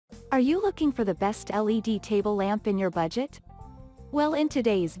Are you looking for the best LED table lamp in your budget? Well, in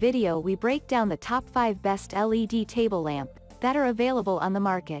today's video we break down the top 5 best LED table lamp that are available on the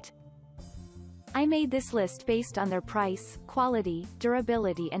market. I made this list based on their price, quality,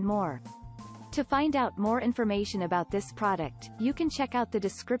 durability and more. To find out more information about this product, you can check out the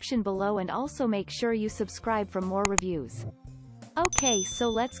description below and also make sure you subscribe for more reviews. Okay, so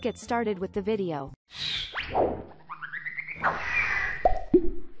let's get started with the video.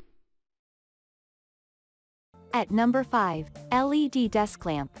 At number 5, LED desk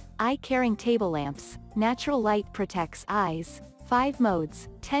lamp, eye-caring table lamps, natural light protects eyes, 5 modes,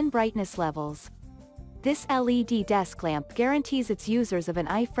 10 brightness levels. This LED desk lamp guarantees its users of an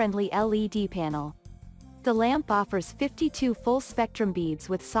eye-friendly LED panel. The lamp offers 52 full-spectrum beads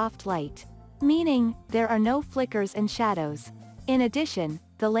with soft light, meaning there are no flickers and shadows. In addition,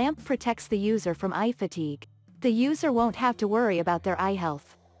 the lamp protects the user from eye fatigue. The user won't have to worry about their eye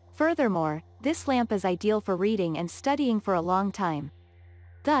health. Furthermore, this lamp is ideal for reading and studying for a long time.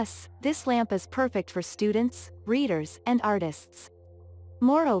 Thus, this lamp is perfect for students, readers, and artists.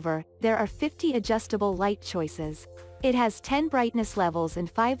 Moreover, there are 50 adjustable light choices. It has 10 brightness levels and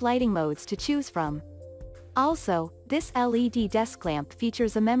 5 lighting modes to choose from. Also, this LED desk lamp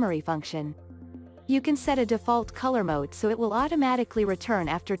features a memory function. You can set a default color mode so it will automatically return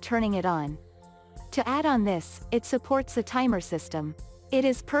after turning it on. To add on this, it supports a timer system. It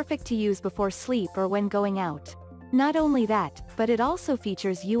is perfect to use before sleep or when going out. Not only that, but it also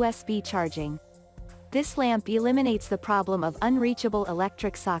features USB charging. This lamp eliminates the problem of unreachable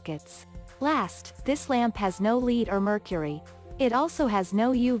electric sockets. Last, this lamp has no lead or mercury. It also has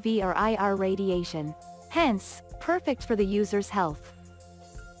no UV or IR radiation. Hence, perfect for the user's health.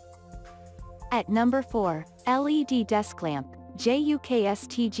 At number 4, LED desk lamp,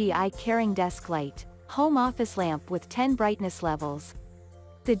 JUKSTG eye-caring desk light, home office lamp with 10 brightness levels.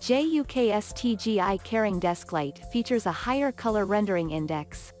 The JUKSTG eye-caring desk light features a higher color rendering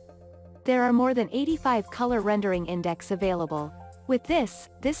index. There are more than 85 color rendering index available. With this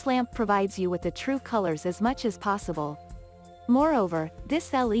lamp provides you with the true colors as much as possible. Moreover,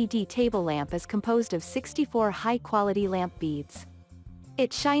 this LED table lamp is composed of 64 high-quality lamp beads.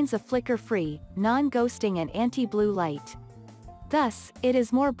 It shines a flicker-free, non-ghosting and anti-blue light. Thus, it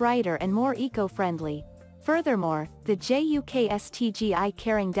is more brighter and more eco-friendly. Furthermore, the JUKSTG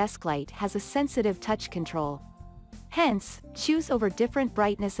eye-caring desk light has a sensitive touch control. Hence, choose over different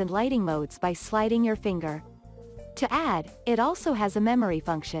brightness and lighting modes by sliding your finger. To add, it also has a memory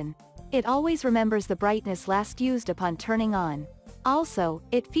function. It always remembers the brightness last used upon turning on. Also,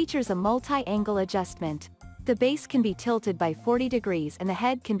 it features a multi-angle adjustment. The base can be tilted by 40 degrees and the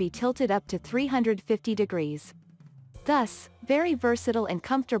head can be tilted up to 350 degrees. Thus, very versatile and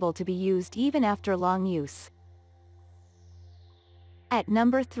comfortable to be used even after long use. At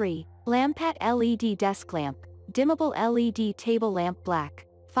number 3, Lampat LED desk lamp, dimmable LED table lamp black,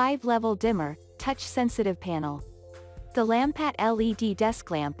 5-level dimmer, touch-sensitive panel. The Lampat LED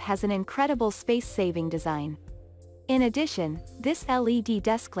desk lamp has an incredible space-saving design. In addition, this LED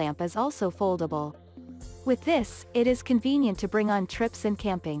desk lamp is also foldable. With this, it is convenient to bring on trips and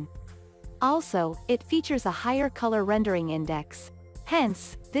camping. Also, it features a higher color rendering index.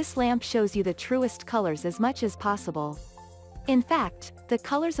 Hence, this lamp shows you the truest colors as much as possible. In fact, the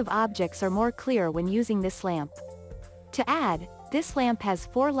colors of objects are more clear when using this lamp. To add, this lamp has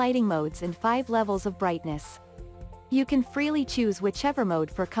 4 lighting modes and 5 levels of brightness. You can freely choose whichever mode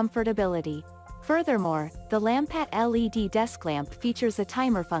for comfortability. Furthermore, the Lampat LED desk lamp features a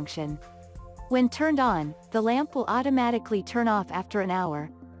timer function. When turned on, the lamp will automatically turn off after an hour.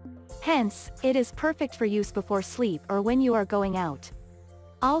 Hence, it is perfect for use before sleep or when you are going out.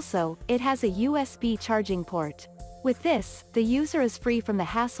 Also, it has a USB charging port. With this, the user is free from the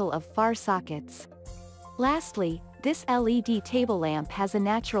hassle of far sockets. Lastly, this LED table lamp has a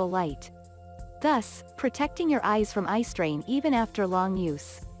natural light, thus, protecting your eyes from eye strain even after long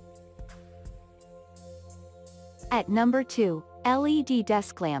use. At number 2, LED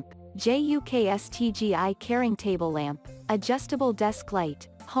desk lamp, JUKSTG eye-caring table lamp, adjustable desk light,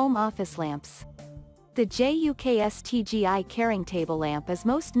 home office lamps. The JUKSTG eye-caring table lamp is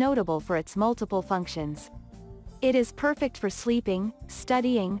most notable for its multiple functions. It is perfect for sleeping,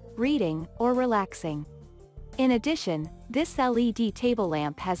 studying, reading, or relaxing. In addition, this LED table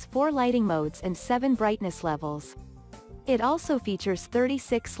lamp has 4 lighting modes and 7 brightness levels. It also features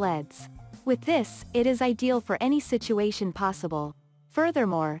 36 LEDs. With this, it is ideal for any situation possible.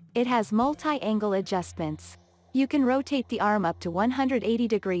 Furthermore, it has multi-angle adjustments. You can rotate the arm up to 180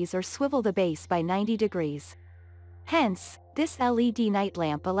 degrees or swivel the base by 90 degrees. Hence, this LED night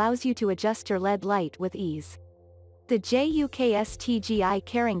lamp allows you to adjust your LED light with ease. The JUKSTG eye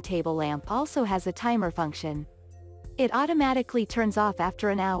carrying table lamp also has a timer function. It automatically turns off after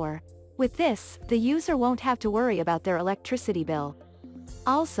an hour. With this, the user won't have to worry about their electricity bill.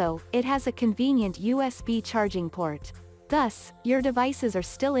 Also, it has a convenient USB charging port. Thus, your devices are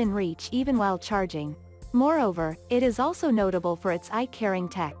still in reach even while charging. Moreover, it is also notable for its eye-caring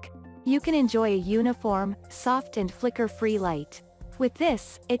tech. You can enjoy a uniform, soft and flicker-free light. With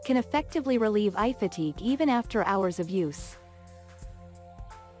this, it can effectively relieve eye fatigue even after hours of use.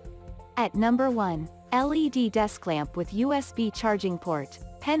 At number 1. LED desk lamp with USB charging port,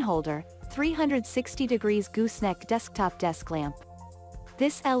 pen holder, 360 degrees gooseneck desktop desk lamp.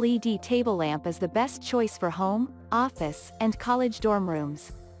 This LED table lamp is the best choice for home, office, and college dorm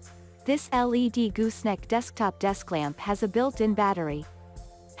rooms. This LED gooseneck desktop desk lamp has a built-in battery.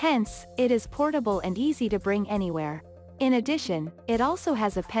 Hence, it is portable and easy to bring anywhere. In addition, it also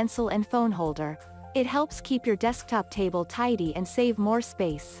has a pencil and phone holder. It helps keep your desktop table tidy and save more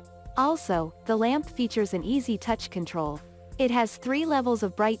space. Also, the lamp features an easy touch control. It has 3 levels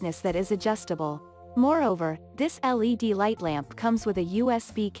of brightness that is adjustable. Moreover, this LED light lamp comes with a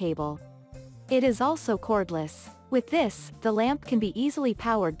USB cable. It is also cordless. With this, the lamp can be easily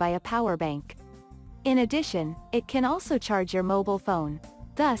powered by a power bank. In addition, it can also charge your mobile phone.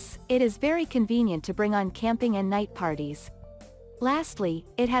 Thus, it is very convenient to bring on camping and night parties. Lastly,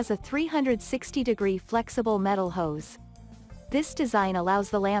 it has a 360-degree flexible metal hose. This design allows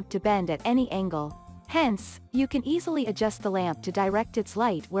the lamp to bend at any angle. Hence, you can easily adjust the lamp to direct its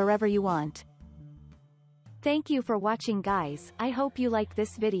light wherever you want. Thank you for watching, guys. I hope you like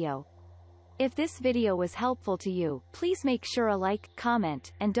this video. If this video was helpful to you, please make sure a like,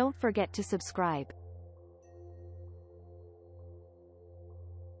 comment, and don't forget to subscribe.